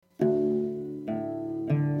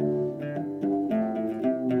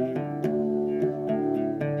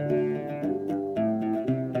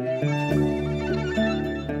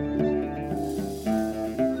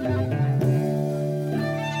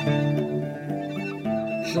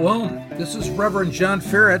Shalom, this is Reverend John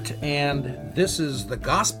Ferret, and this is the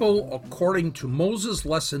Gospel According to Moses,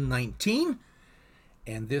 Lesson 19,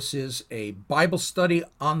 and this is a Bible study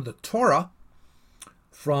on the Torah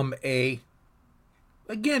from a,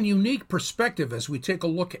 again, unique perspective as we take a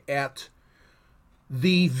look at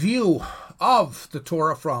the view of the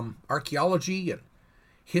Torah from archaeology and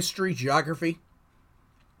history, geography,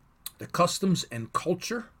 the customs and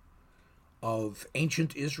culture of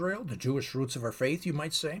ancient Israel, the Jewish roots of our faith, you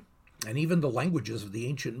might say, and even the languages of the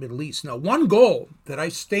ancient Middle East. Now, one goal that I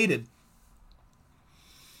stated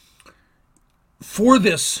for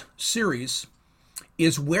this series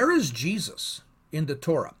is, where is Jesus in the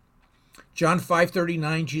Torah? John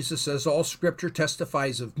 5:39, Jesus says, all scripture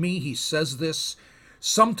testifies of me. He says this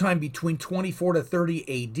sometime between 24 to 30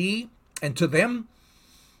 AD, and to them,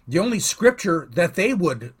 the only scripture that they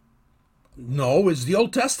would know is the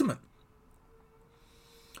Old Testament,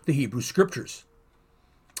 the Hebrew Scriptures.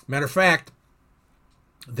 Matter of fact,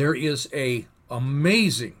 there is an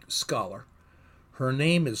amazing scholar. Her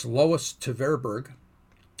name is Lois Tverberg.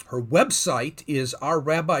 Her website is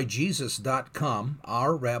ourrabbijesus.com,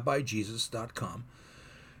 ourrabbijesus.com.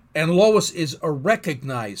 And Lois is a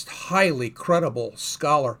recognized, highly credible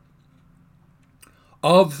scholar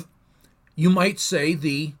of, you might say,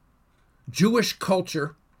 the Jewish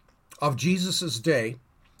culture of Jesus' day,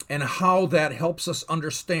 and how that helps us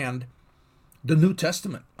understand the New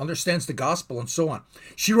Testament, understands the gospel, and so on.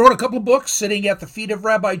 She wrote a couple of books, Sitting at the Feet of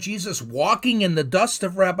Rabbi Jesus, Walking in the Dust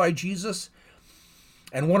of Rabbi Jesus,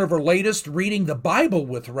 and one of her latest, Reading the Bible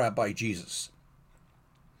with Rabbi Jesus.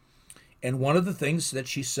 And one of the things that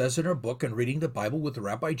she says in her book, and Reading the Bible with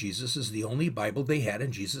Rabbi Jesus, is the only Bible they had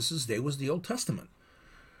in Jesus' day was the Old Testament.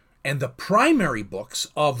 And the primary books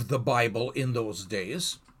of the Bible in those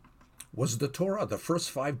days was the Torah, the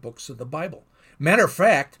first 5 books of the Bible. Matter of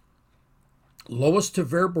fact, Lois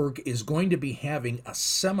Tverberg is going to be having a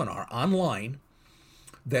seminar online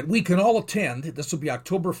that we can all attend. This will be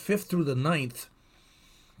October 5th through the 9th.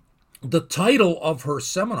 The title of her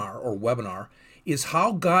seminar or webinar is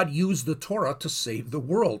How God Used the Torah to Save the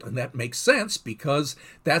World. And that makes sense because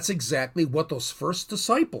that's exactly what those first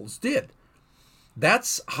disciples did.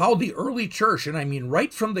 That's how the early church, and I mean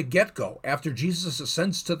right from the get-go, after Jesus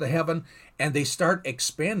ascends to the heaven and they start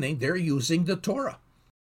expanding, they're using the Torah.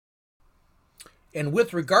 And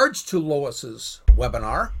with regards to Lois's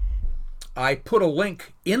webinar, I put a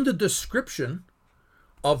link in the description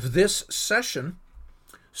of this session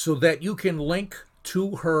so that you can link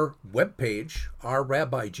to her webpage, Our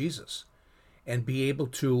Rabbi Jesus, and be able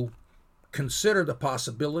to consider the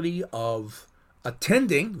possibility of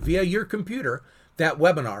attending via your computer that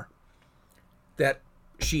webinar that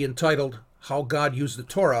she entitled How God Used the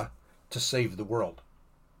Torah to Save the World.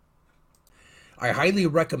 I highly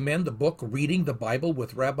recommend the book Reading the Bible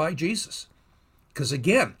with Rabbi Jesus, because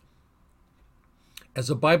again,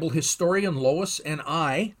 as a Bible historian, Lois and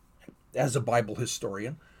I, as a Bible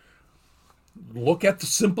historian, look at the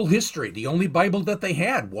simple history. The only Bible that they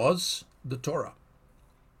had was the Torah.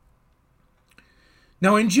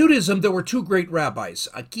 Now, in Judaism, there were 2 great rabbis.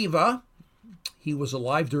 Akiva, he was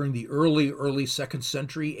alive during the early 2nd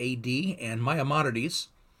century AD, and Maimonides,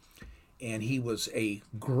 and he was a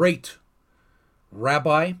great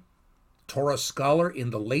rabbi, Torah scholar in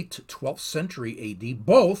the late 12th century AD.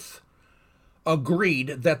 Both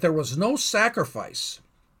agreed that there was no sacrifice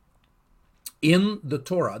in the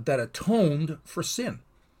Torah that atoned for sin.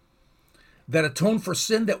 That atoned for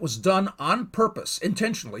sin that was done on purpose,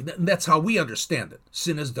 intentionally. That's how we understand it.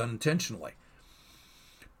 Sin is done intentionally.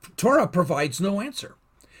 Torah provides no answer.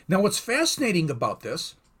 Now, what's fascinating about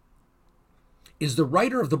this is the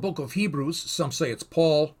writer of the book of Hebrews, some say it's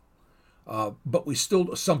Paul,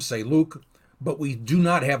 some say Luke, but we do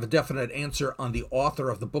not have a definite answer on the author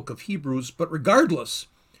of the book of Hebrews. But regardless,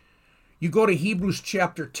 you go to Hebrews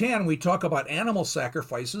chapter 10, we talk about animal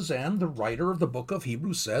sacrifices, and the writer of the book of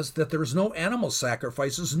Hebrews says that there's no animal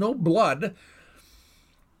sacrifices, no blood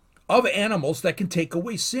of animals that can take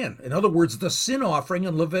away sin. In other words, the sin offering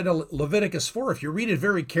in Leviticus 4, if you read it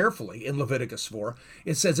very carefully in Leviticus 4,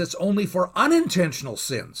 it says it's only for unintentional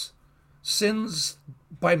sins. Sins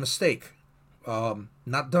by mistake,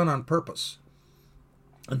 not done on purpose.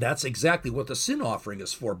 And that's exactly what the sin offering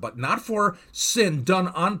is for, but not for sin done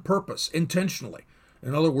on purpose, intentionally.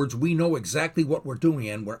 In other words, we know exactly what we're doing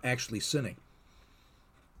and we're actually sinning.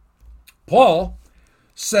 Paul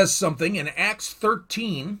says something in Acts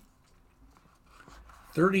 13,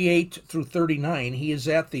 38 through 39. He is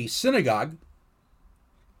at the synagogue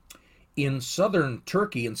in southern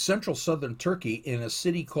Turkey, in central southern Turkey, in a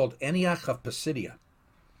city called Antioch of Pisidia.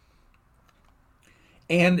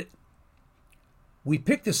 And We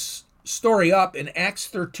pick this story up in Acts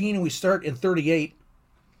 13, and we start in 38,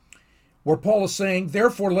 where Paul is saying,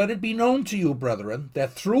 "Therefore let it be known to you, brethren,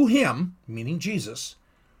 that through him," meaning Jesus,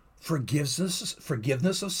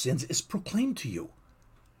 forgiveness of sins is proclaimed to you."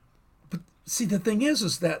 But see, the thing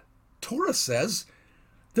is that Torah says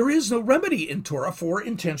there is no remedy in Torah for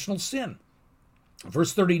intentional sin.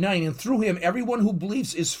 Verse 39, "And through him everyone who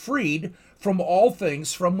believes is freed from all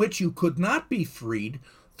things from which you could not be freed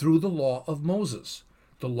through the law of Moses."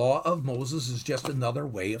 The law of Moses is just another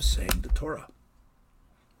way of saying the Torah.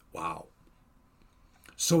 Wow.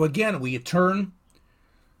 So again, we turn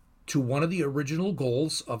to one of the original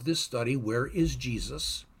goals of this study. Where is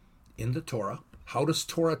Jesus in the Torah? How does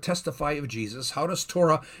Torah testify of Jesus? How does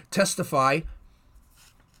Torah testify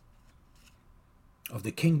of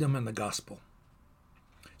the kingdom and the gospel?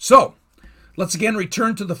 So, let's again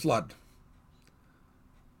return to the flood.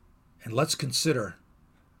 And let's consider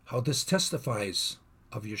how this testifies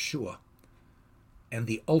of Yeshua and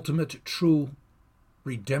the ultimate true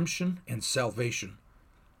redemption and salvation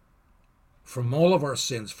from all of our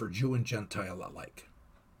sins for Jew and Gentile alike.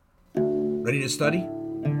 Ready to study?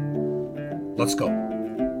 Let's go.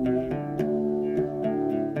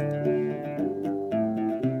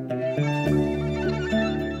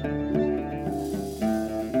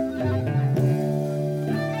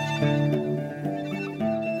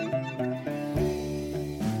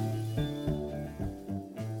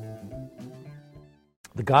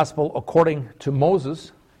 The Gospel according to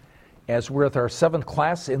Moses, as we're at our 7th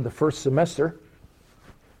class in the first semester.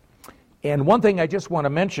 And one thing I just want to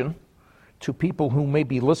mention to people who may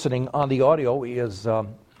be listening on the audio is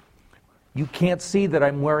you can't see that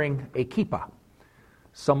I'm wearing a kippah.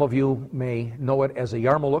 Some of you may know it as a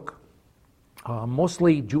yarmulke.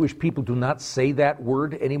 Mostly Jewish people do not say that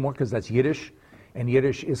word anymore because that's Yiddish, and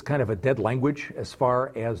Yiddish is kind of a dead language as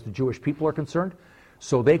far as the Jewish people are concerned.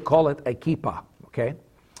 So they call it a kippah, okay?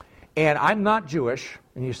 And I'm not Jewish,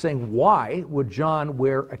 and you're saying, why would John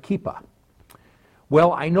wear a kippah?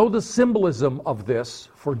 Well, I know the symbolism of this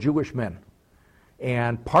for Jewish men.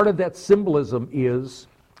 And part of that symbolism is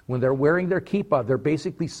when they're wearing their kippah, they're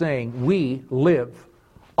basically saying, we live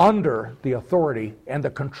under the authority and the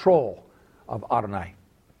control of Adonai.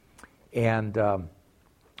 And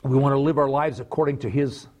we want to live our lives according to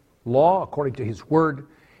his law, according to his word,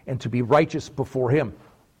 and to be righteous before him.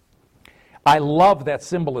 I love that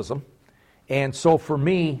symbolism, and so for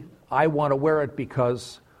me, I want to wear it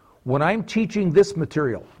because when I'm teaching this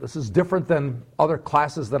material, this is different than other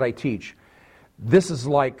classes that I teach. This is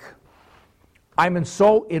like, I'm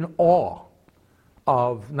so in awe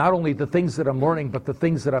of not only the things that I'm learning, but the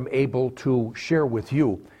things that I'm able to share with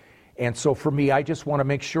you. And so for me, I just want to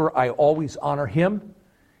make sure I always honor him,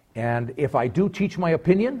 and if I do teach my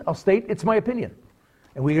opinion, I'll state it's my opinion,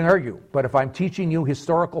 and we can argue. But if I'm teaching you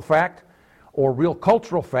historical fact, or real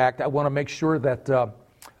cultural fact, I want to make sure that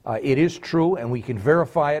it is true and we can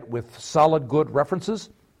verify it with solid, good references.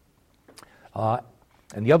 And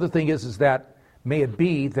the other thing is that may it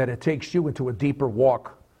be that it takes you into a deeper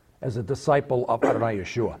walk as a disciple of Adonai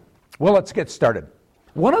Yeshua. Well, let's get started.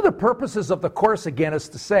 One of the purposes of the course, again, is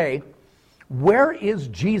to say, where is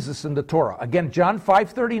Jesus in the Torah? Again, John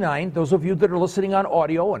 5:39, those of you that are listening on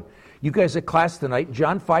audio, and you guys at class tonight,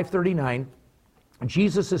 John 5:39,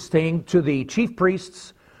 Jesus is saying to the chief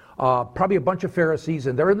priests, probably a bunch of Pharisees,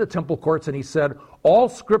 and they're in the temple courts, and he said, all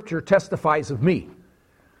scripture testifies of me.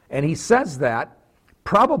 And he says that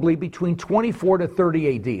probably between 24 to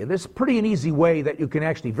 30 AD. And this is pretty an easy way that you can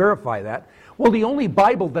actually verify that. Well, the only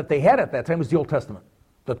Bible that they had at that time was the Old Testament.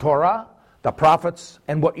 The Torah, the prophets,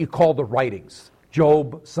 and what you call the writings.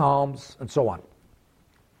 Job, Psalms, and so on.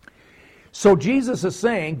 So Jesus is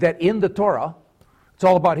saying that in the Torah, it's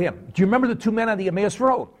all about him. Do you remember the two men on the Emmaus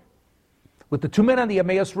Road? With the two men on the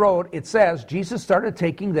Emmaus Road, it says Jesus started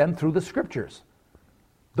taking them through the scriptures,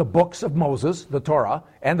 the books of Moses, the Torah,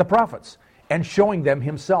 and the prophets, and showing them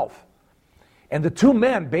himself. And the two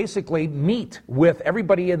men basically meet with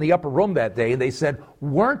everybody in the upper room that day, and they said,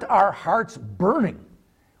 weren't our hearts burning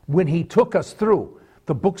when he took us through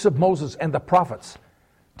the books of Moses and the prophets,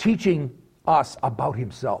 teaching us about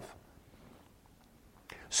himself?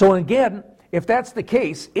 So again, if that's the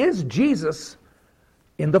case, is Jesus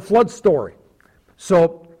in the flood story?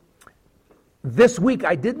 So this week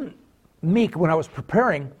I didn't meek when I was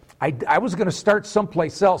preparing. I was going to start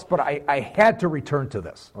someplace else, but I had to return to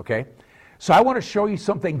this, okay? So I want to show you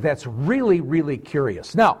something that's really, really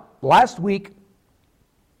curious. Now, last week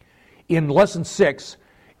in lesson 6,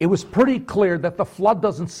 it was pretty clear that the flood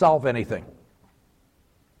doesn't solve anything.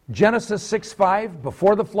 Genesis 6:5,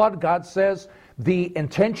 before the flood, God says, the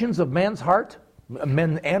intentions of man's heart,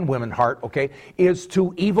 men and women heart, okay, is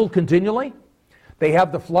to evil continually. They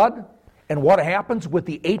have the flood, and what happens with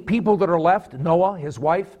the 8 people that are left? Noah, his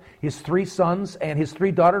wife, his 3 sons, and his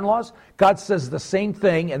 3 daughter-in-laws. God says the same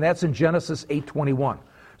thing, and that's in Genesis 8:21.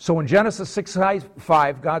 So in Genesis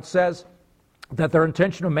 6:5, God says that their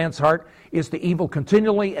intention of man's heart is to evil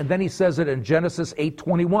continually, and then he says it in Genesis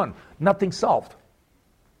 8:21. Nothing's solved.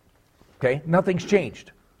 Okay? Nothing's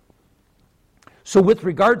changed. So with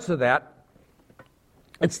regards to that,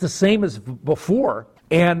 it's the same as before.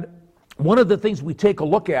 And one of the things we take a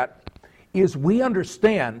look at is we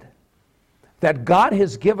understand that God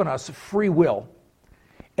has given us free will.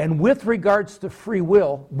 And with regards to free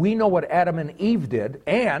will, we know what Adam and Eve did,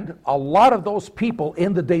 and a lot of those people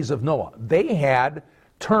in the days of Noah, they had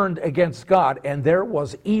turned against God, and there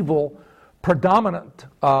was evil predominant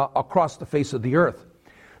across the face of the earth.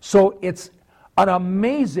 So it's an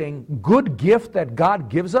amazing, good gift that God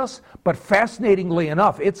gives us, but fascinatingly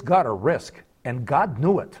enough, it's got a risk, and God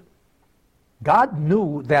knew it. God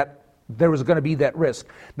knew that there was going to be that risk.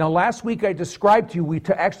 Now, last week I described to you, we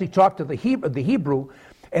actually talked to the Hebrew,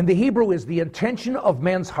 and the Hebrew is the intention of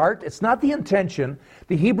man's heart. It's not the intention.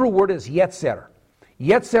 The Hebrew word is yetzer.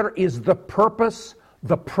 Yetzer is the purpose,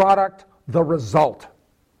 the product, the result.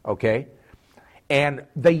 Okay? And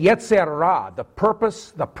the yetzer ra, the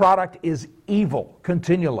purpose, the product is evil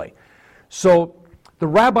continually. So the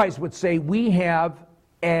rabbis would say we have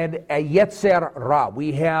a yetzer ra.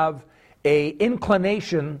 We have a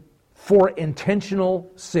inclination for intentional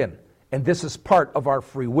sin. And this is part of our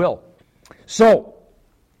free will. So,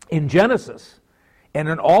 in Genesis, and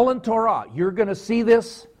in all in Torah, you're going to see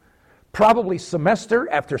this probably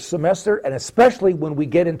semester after semester, and especially when we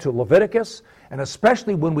get into Leviticus, and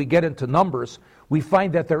especially when we get into Numbers, we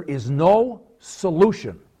find that there is no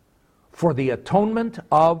solution for the atonement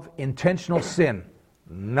of intentional sin.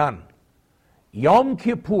 None. Yom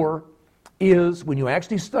Kippur is, when you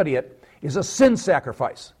actually study it, is a sin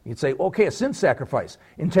sacrifice. You'd say, okay, a sin sacrifice,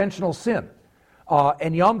 intentional sin.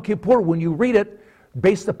 And Yom Kippur, when you read it,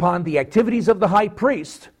 based upon the activities of the high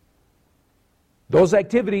priest, those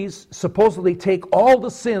activities supposedly take all the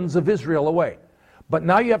sins of Israel away. But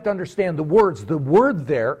now you have to understand the words. The word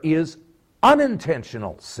there is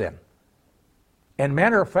unintentional sin. And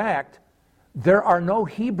matter of fact, there are no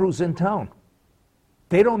Hebrews in town.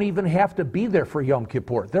 They don't even have to be there for Yom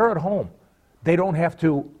Kippur. They're at home. They don't have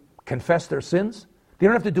to confess their sins. They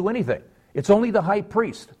don't have to do anything. It's only the high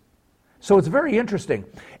priest. So it's very interesting.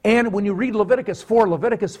 And when you read Leviticus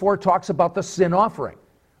 4 talks about the sin offering.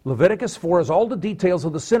 Leviticus 4 is all the details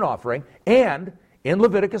of the sin offering. And in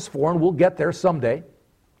Leviticus 4, and we'll get there someday,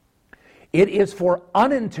 it is for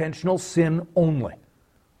unintentional sin only.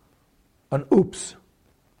 An oops.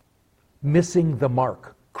 Missing the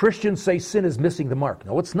mark. Christians say sin is missing the mark.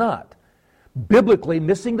 No, it's not. Biblically,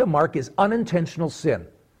 missing the mark is unintentional sin.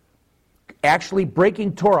 Actually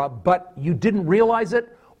breaking Torah, but you didn't realize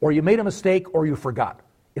it, or you made a mistake, or you forgot.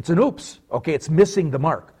 It's an oops. Okay, it's missing the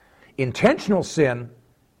mark. Intentional sin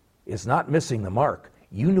is not missing the mark.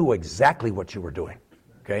 You knew exactly what you were doing.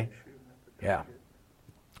 Okay? Yeah.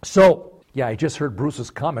 So, yeah, I just heard Bruce's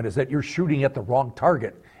comment is that you're shooting at the wrong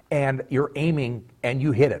target, and you're aiming, and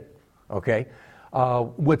you hit it. Okay?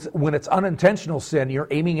 When it's unintentional sin, you're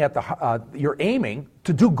aiming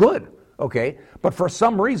to do good. Okay? But for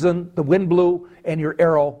some reason, the wind blew, and your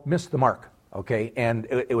arrow missed the mark. Okay, and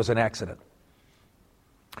it was an accident.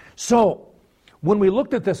 So, when we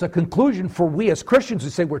looked at this, a conclusion for we as Christians, we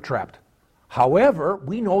say we're trapped. However,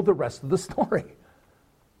 we know the rest of the story.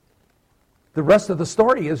 The rest of the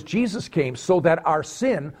story is Jesus came so that our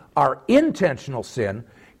sin, our intentional sin,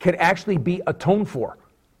 can actually be atoned for.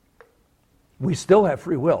 We still have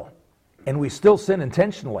free will, and we still sin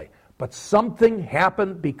intentionally. But something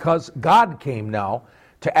happened because God came now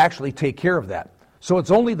to actually take care of that. So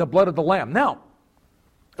it's only the blood of the Lamb. Now,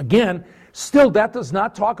 again, still that does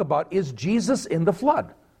not talk about, is Jesus in the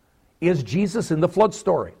flood? Is Jesus in the flood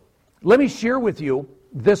story? Let me share with you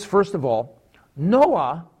this first of all.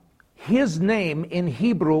 Noah, his name in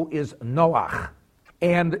Hebrew is Noach.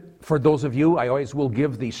 And for those of you, I always will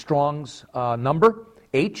give the Strong's number,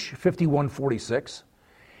 H5146.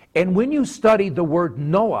 And when you study the word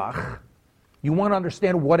Noach, you want to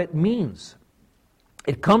understand what it means.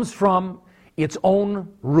 It comes from its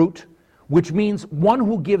own root, which means one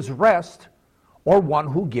who gives rest or one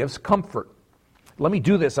who gives comfort. Let me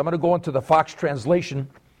do this. I'm going to go into the Fox translation,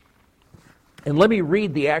 and let me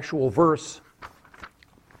read the actual verse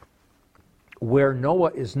where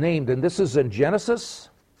Noah is named. And this is in Genesis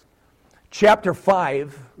chapter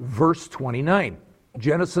 5, verse 29.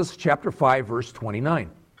 Genesis chapter 5, verse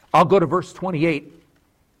 29. I'll go to verse 28.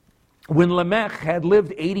 When Lamech had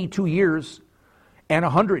lived 82 years and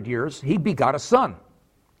 100 years, he begot a son.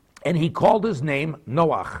 And he called his name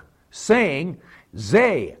Noach, saying,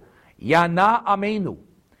 Ze, Yana Amenu.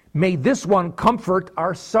 May this one comfort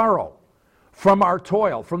our sorrow from our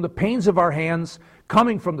toil, from the pains of our hands,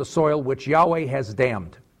 coming from the soil which Yahweh has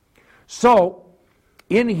damned. So,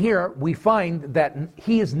 in here, we find that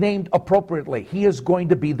he is named appropriately. He is going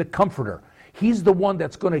to be the comforter. He's the one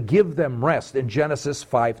that's going to give them rest in Genesis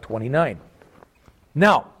 5:29.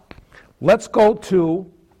 Now, let's go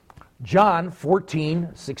to John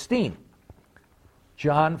 14:16.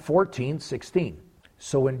 John 14:16.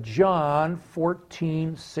 So in John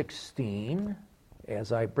 14:16,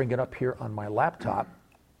 as I bring it up here on my laptop,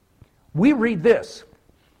 we read this.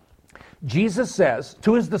 Jesus says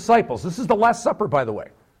to his disciples, this is the Last Supper, by the way,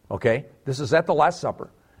 okay? This is at the Last Supper.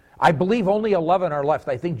 I believe only 11 are left.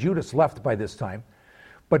 I think Judas left by this time.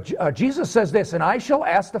 But Jesus says this, and I shall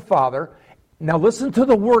ask the Father. Now listen to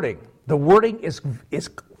the wording. The wording is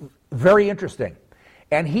very interesting.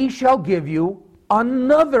 And he shall give you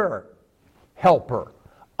another helper,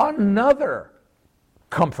 another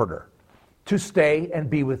comforter to stay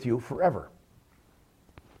and be with you forever.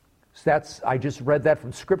 So I just read that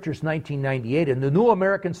from Scriptures 1998. In the New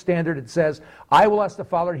American Standard, it says, I will ask the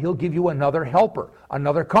Father, and he'll give you another helper,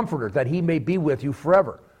 another comforter, that he may be with you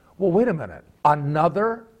forever. Well, wait a minute.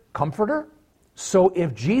 Another comforter? So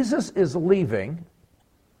if Jesus is leaving,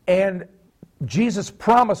 and Jesus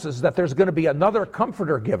promises that there's going to be another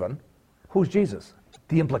comforter given, who's Jesus?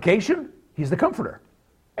 The implication? He's the comforter.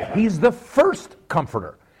 He's the first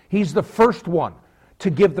comforter. He's the first one to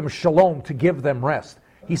give them shalom, to give them rest.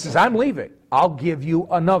 He says, I'm leaving. I'll give you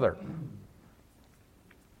another.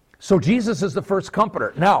 So Jesus is the first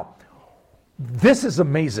comforter. Now, this is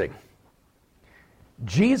amazing.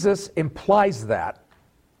 Jesus implies that.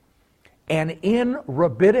 And in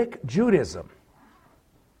Rabbinic Judaism,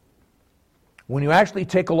 when you actually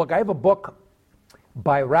take a look, I have a book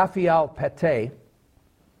by Raphael Pate,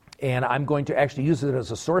 and I'm going to actually use it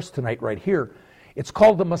as a source tonight right here. It's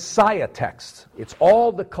called the Messiah Text. It's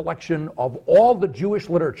all the collection of all the Jewish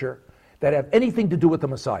literature that have anything to do with the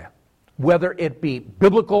Messiah, whether it be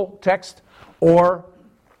biblical text or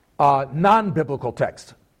non-biblical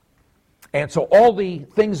text. And so all the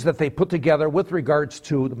things that they put together with regards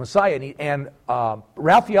to the Messiah, and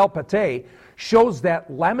Raphael Pate shows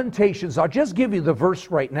that Lamentations, I'll just give you the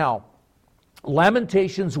verse right now.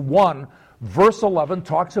 Lamentations 1, verse 11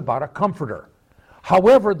 talks about a comforter.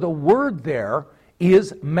 However, the word there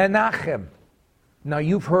is Menachem. Now,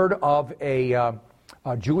 you've heard of a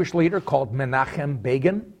Jewish leader called Menachem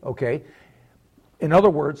Begin, okay? In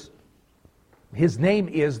other words, his name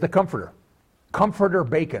is the Comforter. Comforter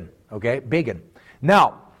Begin, okay? Begin.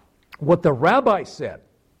 Now, what the rabbi said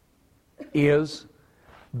is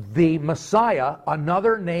the Messiah,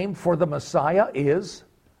 another name for the Messiah is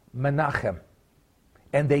Menachem.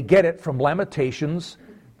 And they get it from Lamentations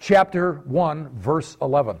chapter 1, verse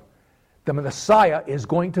 11. The Messiah is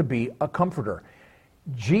going to be a comforter.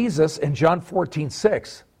 Jesus in John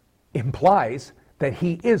 14:6 implies that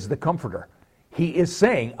he is the comforter. He is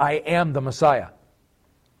saying, I am the Messiah.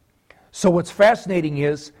 So what's fascinating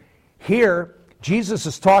is, here, Jesus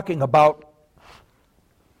is talking about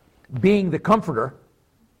being the comforter,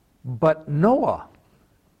 but Noah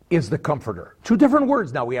is the comforter. Two different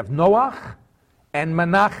words now. We have Noach and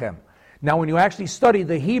Menachem. Now, when you actually study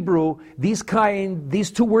the Hebrew, these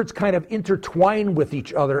two words kind of intertwine with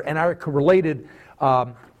each other and are related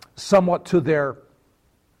somewhat to their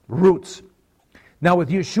roots. Now, with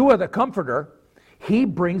Yeshua the Comforter, he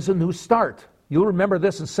brings a new start. You'll remember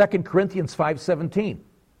this in 2 Corinthians 5:17.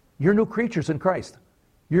 You're new creatures in Christ.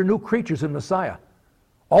 You're new creatures in Messiah.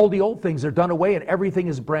 All the old things are done away and everything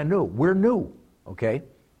is brand new. We're new, okay?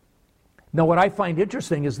 Now, what I find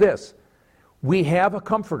interesting is this. We have a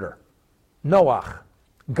comforter, Noach.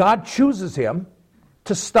 God chooses him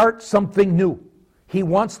to start something new. He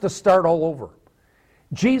wants to start all over.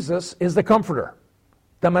 Jesus is the comforter,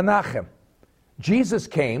 the Menachem. Jesus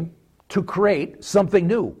came to create something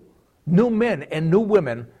new men and new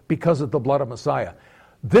women because of the blood of Messiah.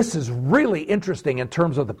 This is really interesting in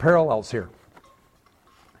terms of the parallels here.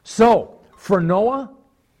 So, for Noah,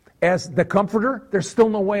 as the comforter, there's still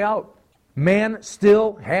no way out. Man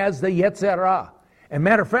still has the Yetzer Hara. And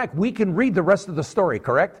matter of fact, we can read the rest of the story,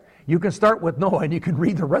 correct? You can start with Noah and you can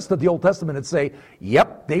read the rest of the Old Testament and say,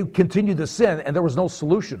 yep, they continued to sin and there was no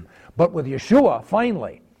solution. But with Yeshua,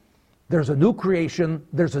 finally, there's a new creation,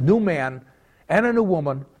 there's a new man and a new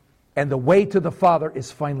woman, and the way to the Father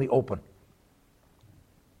is finally open.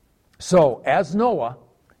 So, as Noah,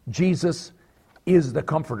 Jesus is the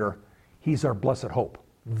comforter. He's our blessed hope.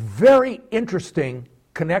 Very interesting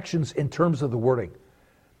connections in terms of the wording.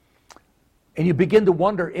 And you begin to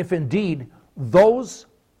wonder if indeed those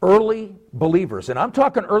early believers, and I'm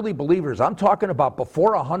talking early believers, I'm talking about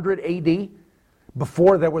before 100 AD,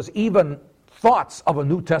 before there was even thoughts of a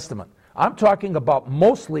New Testament. I'm talking about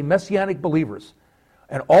mostly Messianic believers.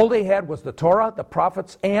 And all they had was the Torah, the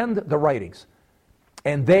prophets, and the writings.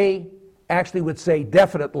 And they actually would say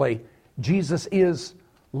definitely Jesus is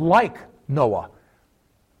like Noah,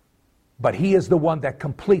 but he is the one that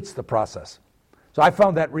completes the process. So I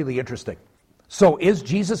found that really interesting. So is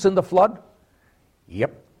Jesus in the flood?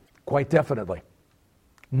 Yep, quite definitely.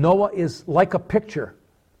 Noah is like a picture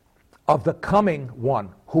of the coming one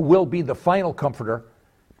who will be the final comforter,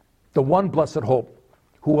 the one blessed hope,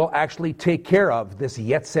 who will actually take care of this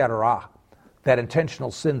Yetzer Hara, that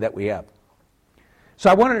intentional sin that we have. So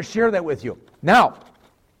I wanted to share that with you. Now,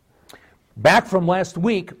 back from last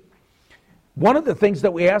week, one of the things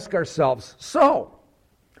that we ask ourselves, so,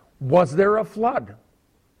 was there a flood?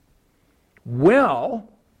 Well,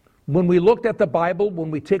 when we looked at the Bible,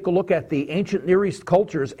 when we take a look at the ancient Near East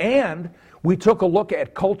cultures, and we took a look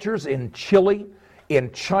at cultures in Chile,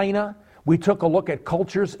 in China, we took a look at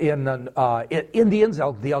cultures in Indians,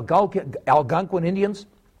 the Algonquin Indians,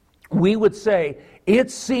 we would say it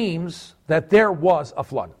seems that there was a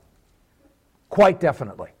flood. Quite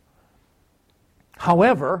definitely.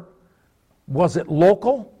 However, was it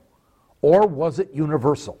local or was it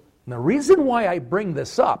universal? And the reason why I bring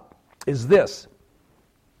this up is this.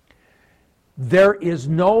 There is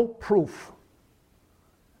no proof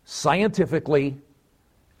scientifically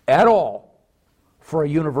at all for a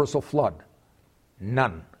universal flood.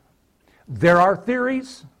 None. There are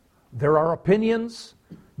theories, there are opinions,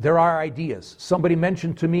 there are ideas. Somebody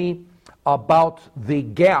mentioned to me about the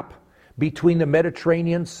gap between the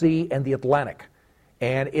Mediterranean Sea and the Atlantic.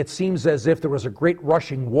 And it seems as if there was a great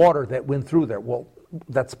rushing water that went through there. Well,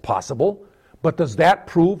 that's possible. But does that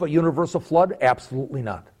prove a universal flood? Absolutely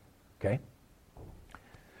not. Okay?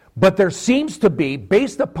 But there seems to be,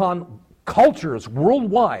 based upon cultures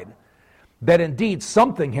worldwide, that indeed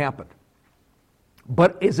something happened.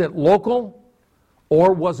 But is it local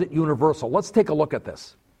or was it universal? Let's take a look at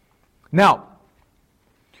this. Now,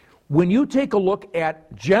 when you take a look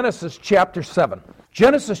at Genesis chapter 7,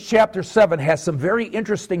 Genesis chapter 7 has some very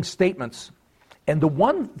interesting statements. And the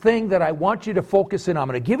one thing that I want you to focus in on, I'm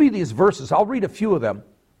going to give you these verses, I'll read a few of them,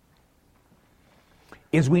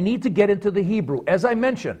 is we need to get into the Hebrew. As I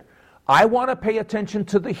mentioned, I want to pay attention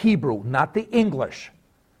to the Hebrew, not the English.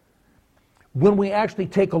 When we actually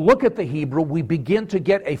take a look at the Hebrew, we begin to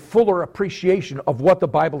get a fuller appreciation of what the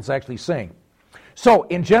Bible is actually saying. So,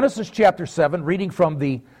 in Genesis chapter 7, reading from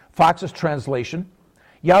the Fox's translation,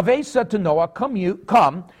 Yahweh said to Noah, Come, you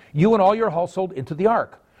and all your household into the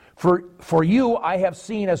ark. For you I have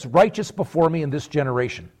seen as righteous before me in this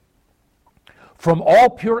generation. From all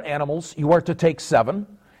pure animals you are to take 7,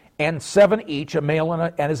 and 7 each, a male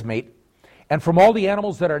and his mate. And from all the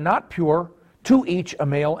animals that are not pure, 2 each, a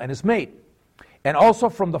male and his mate. And also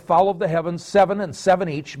from the fowl of the heavens, 7 and 7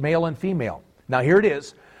 each, male and female. Now here it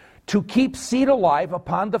is. To keep seed alive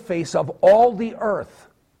upon the face of all the earth.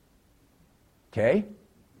 Okay?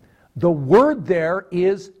 The word there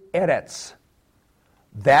is eretz.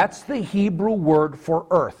 That's the Hebrew word for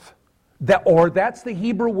earth. That's the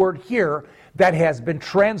Hebrew word here that has been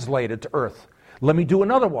translated to earth. Let me do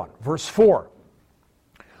another one. Verse 4.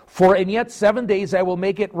 For in yet 7 days I will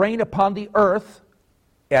make it rain upon the earth,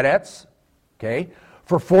 eretz, okay,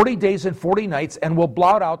 for 40 days and 40 nights, and will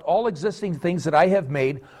blot out all existing things that I have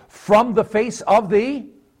made from the face of the,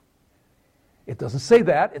 it doesn't say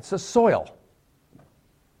that, it says soil.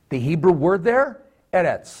 The Hebrew word there,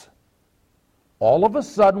 eretz. All of a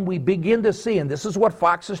sudden we begin to see, and this is what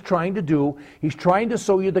Fox is trying to do, he's trying to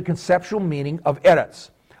show you the conceptual meaning of eretz.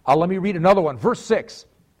 Let me read another one. Verse 6.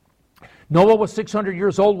 Noah was 600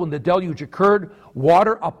 years old when the deluge occurred.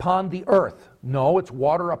 Water upon the earth. No, it's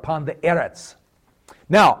water upon the eretz.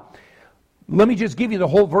 Now, let me just give you the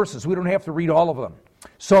whole verses. We don't have to read all of them.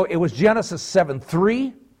 So it was Genesis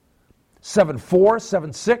 7:3, 7:4,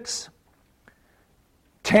 7:6,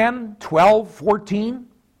 10, 12, 14,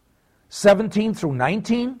 17 through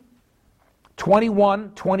 19,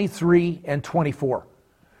 21, 23, and 24.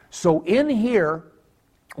 So in here,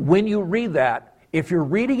 when you read that, if you're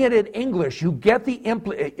reading it in English, you get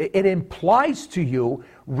it implies to you,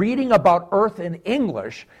 reading about earth in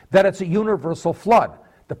English, that it's a universal flood.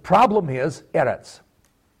 The problem is eretz.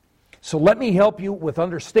 So let me help you with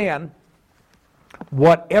understand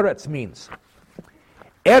what eretz means.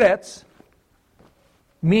 Eretz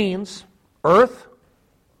means earth,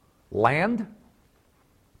 land,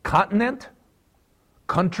 continent,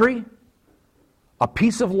 country, a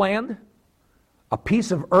piece of land, a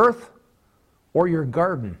piece of earth, or your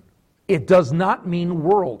garden. It does not mean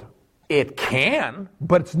world. It can,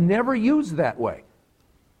 but it's never used that way.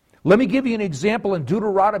 Let me give you an example in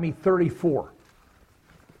Deuteronomy 34.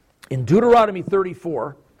 In Deuteronomy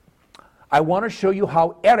 34, I want to show you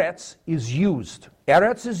how Eretz is used.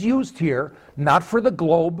 Eretz is used here not for the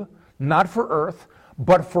globe, not for earth,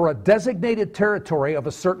 but for a designated territory of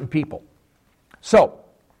a certain people. So,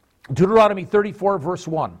 Deuteronomy 34, verse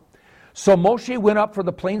 1. So Moshe went up for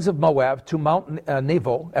the plains of Moab to Mount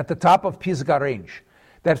Nebo at the top of Pisgah range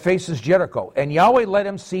that faces Jericho. And Yahweh let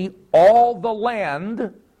him see all the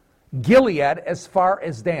land, Gilead, as far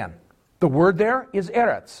as Dan. The word there is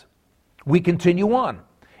Eretz. We continue on.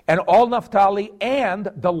 And all Naphtali and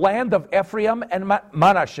the land of Ephraim and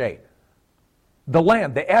Manasseh. The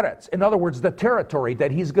land, the Eretz. In other words, the territory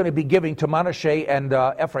that he's going to be giving to Manasseh and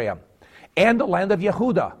Ephraim. And the land of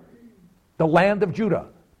Yehudah. The land of Judah.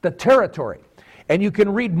 The territory. And you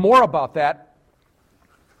can read more about that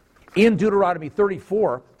in Deuteronomy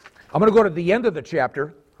 34. I'm going to go to the end of the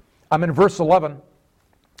chapter. I'm in verse 11.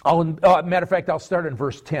 Matter of fact, I'll start in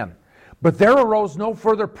verse 10. But there arose no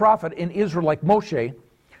further prophet in Israel like Moshe,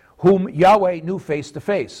 whom Yahweh knew face to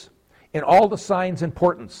face, in all the signs and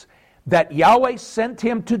portents, that Yahweh sent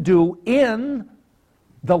him to do in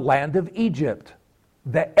the land of Egypt,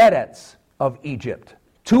 the Eretz of Egypt,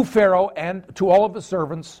 to Pharaoh and to all of the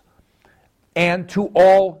servants, and to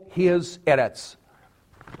all his Eretz.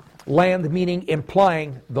 Land meaning,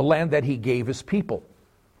 implying the land that he gave his people.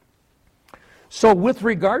 So with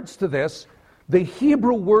regards to this, the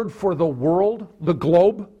Hebrew word for the world, the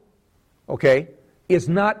globe, okay, is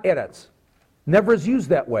not Eretz. Never is used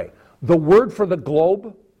that way. The word for the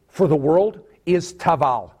globe, for the world, is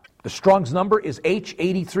Taval. The Strong's number is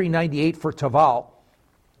H8398 for Taval.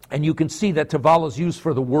 And you can see that Taval is used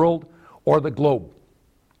for the world or the globe.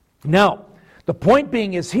 Now, the point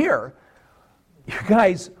being is here, you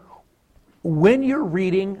guys, when you're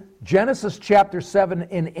reading Genesis chapter 7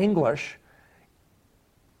 in English,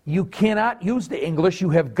 you cannot use the English, you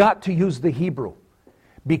have got to use the Hebrew.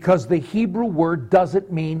 Because the Hebrew word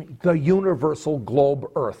doesn't mean the universal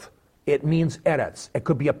globe earth. It means Eretz. It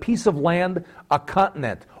could be a piece of land, a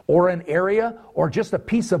continent, or an area, or just a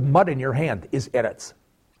piece of mud in your hand is Eretz.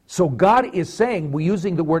 So God is saying, we're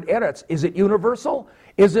using the word Eretz. Is it universal?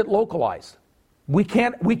 Is it localized? We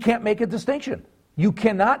can't make a distinction. You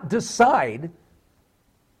cannot decide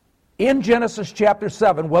in Genesis chapter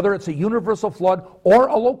 7 whether it's a universal flood or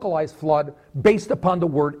a localized flood based upon the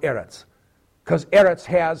word Eretz. Because Eretz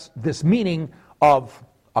has this meaning of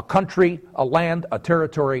a country, a land, a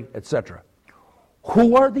territory, etc.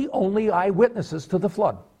 Who are the only eyewitnesses to the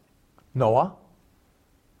flood? Noah,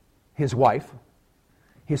 his wife,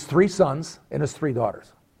 his 3 sons, and his 3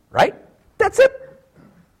 daughters. Right? That's it.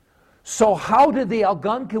 So how did the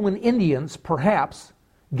Algonquin Indians perhaps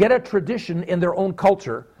get a tradition in their own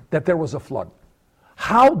culture that there was a flood?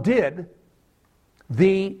 How did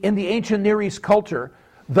in the ancient Near East culture,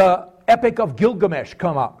 the Epic of Gilgamesh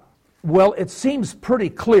come up? Well, it seems pretty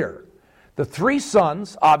clear. The 3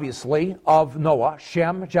 sons, obviously, of Noah,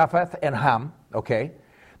 Shem, Japheth, and Ham, okay?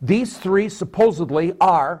 These 3 supposedly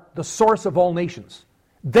are the source of all nations.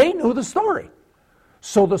 They knew the story.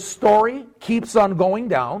 So the story keeps on going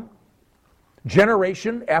down,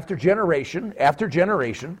 generation after generation after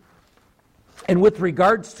generation. And with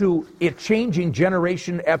regards to it changing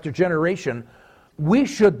generation after generation, we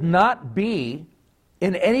should not be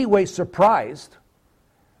in any way surprised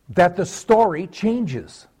that the story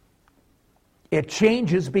changes. It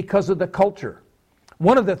changes because of the culture.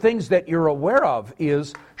 One of the things that you're aware of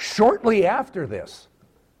is shortly after this,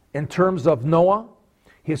 in terms of Noah,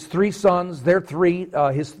 his 3 sons, their 3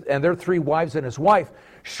 wives and his wife,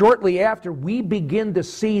 shortly after we begin to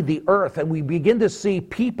see the earth and we begin to see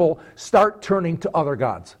people start turning to other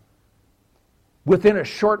gods within a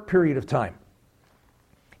short period of time.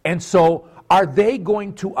 And so are they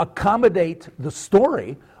going to accommodate the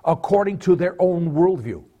story according to their own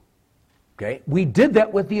worldview? Okay? We did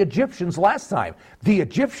that with the Egyptians last time. The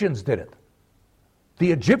Egyptians did it.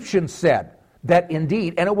 The Egyptians said that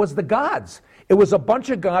indeed, and it was the gods. It was a bunch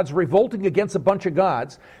of gods revolting against a bunch of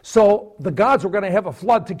gods, so the gods were going to have a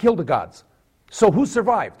flood to kill the gods. So who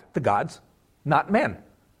survived? The gods, not men.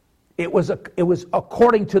 It was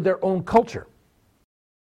according to their own culture.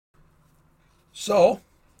 So,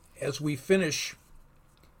 as we finish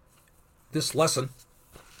this lesson,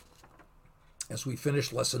 as we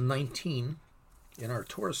finish lesson 19 in our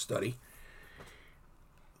Torah study,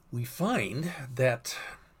 we find that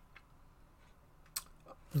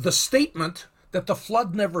the statement that the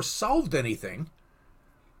flood never solved anything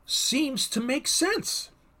seems to make sense.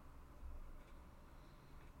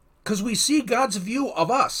 Because we see God's view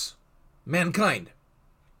of us, mankind,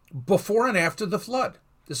 before and after the flood.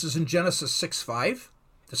 This is in Genesis 6:5,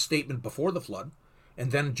 the statement before the flood,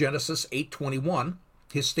 and then Genesis 8:21,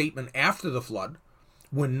 his statement after the flood,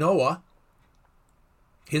 when Noah,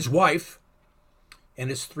 his wife, and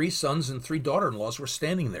his 3 sons and 3 daughter-in-laws were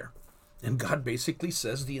standing there. And God basically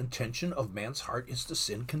says the intention of man's heart is to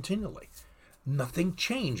sin continually. Nothing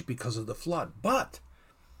changed because of the flood. But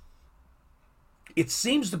it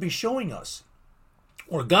seems to be showing us,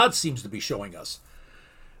 or God seems to be showing us,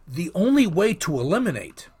 the only way to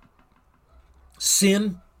eliminate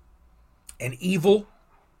sin and evil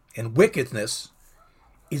and wickedness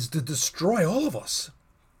is to destroy all of us.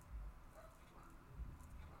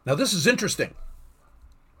 Now this is interesting,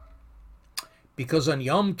 because on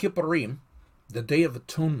Yom Kippurim, the Day of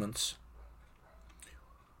Atonements,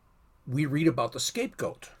 we read about the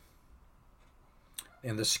scapegoat.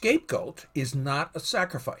 And the scapegoat is not a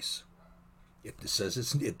sacrifice. It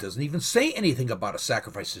doesn't even say anything about a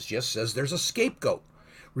sacrifice. It just says there's a scapegoat.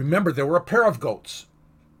 Remember, there were a pair of goats.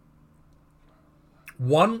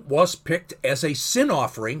 One was picked as a sin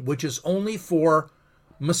offering, which is only for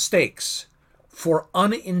mistakes, for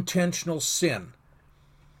unintentional sin.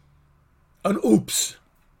 An oops.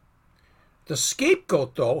 The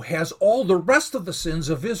scapegoat, though, has all the rest of the sins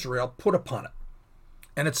of Israel put upon it.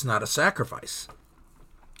 And it's not a sacrifice.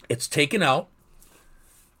 It's taken out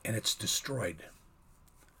and it's destroyed.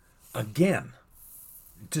 Again,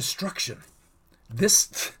 destruction.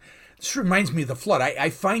 This reminds me of the flood. I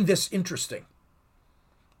find this interesting.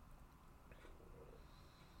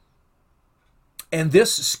 And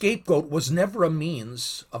this scapegoat was never a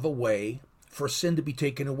means of a way for sin to be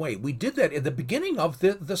taken away. We did that at the beginning of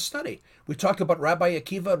the study. We talked about Rabbi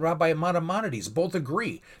Akiva and Rabbi Maimonides. Both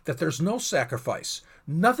agree that there's no sacrifice,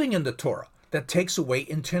 nothing in the Torah that takes away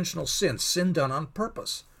intentional sin done on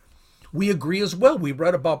purpose. We agree as well. We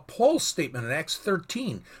read about Paul's statement in Acts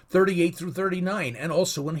 13, 38 through 39, and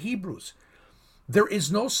also in Hebrews. There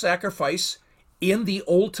is no sacrifice in the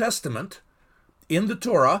Old Testament, in the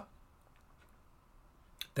Torah,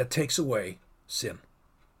 that takes away sin.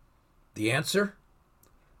 The answer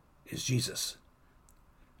is Jesus.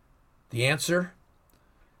 The answer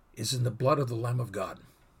is in the blood of the Lamb of God.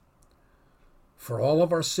 For all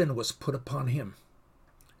of our sin was put upon him.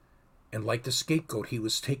 And like the scapegoat, he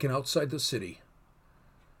was taken outside the city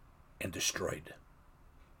and destroyed.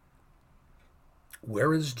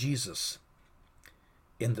 Where is Jesus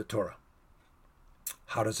in the Torah?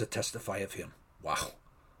 How does it testify of him? Wow.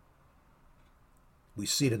 We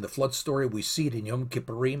see it in the flood story, we see it in Yom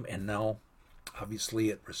Kippurim, and now, obviously,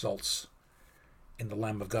 it results in the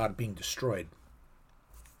Lamb of God being destroyed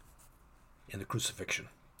in the crucifixion,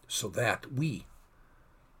 so that we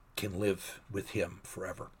can live with him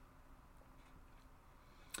forever.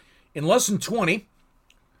 In Lesson 20,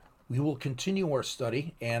 we will continue our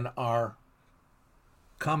study and our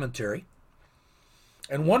commentary.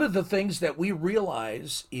 And one of the things that we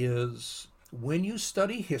realize is when you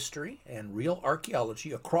study history and real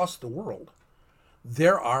archaeology across the world,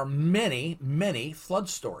 there are many, many flood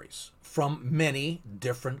stories from many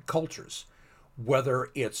different cultures, whether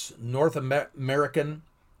it's North American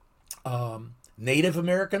Native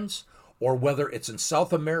Americans, or whether it's in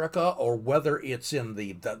South America, or whether it's in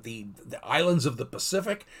the islands of the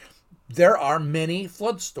Pacific. There are many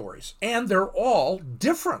flood stories, and they're all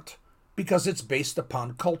different because it's based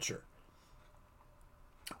upon culture.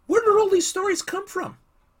 Where did all these stories come from?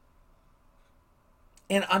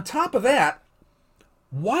 And on top of that,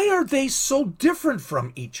 why are they so different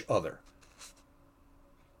from each other?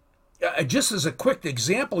 Just as a quick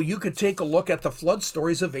example, you could take a look at the flood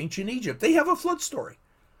stories of ancient Egypt. They have a flood story.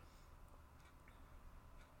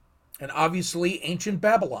 And obviously, ancient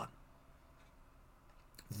Babylon.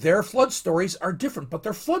 Their flood stories are different, but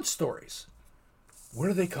they're flood stories. Where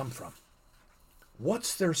do they come from?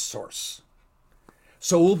 What's their source?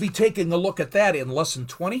 So we'll be taking a look at that in Lesson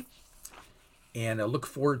 20. And I look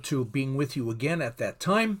forward to being with you again at that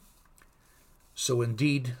time. So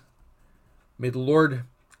indeed, may the Lord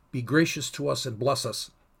be gracious to us and bless us.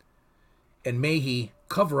 And may he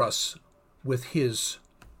cover us with his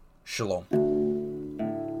shalom.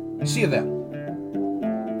 See you then.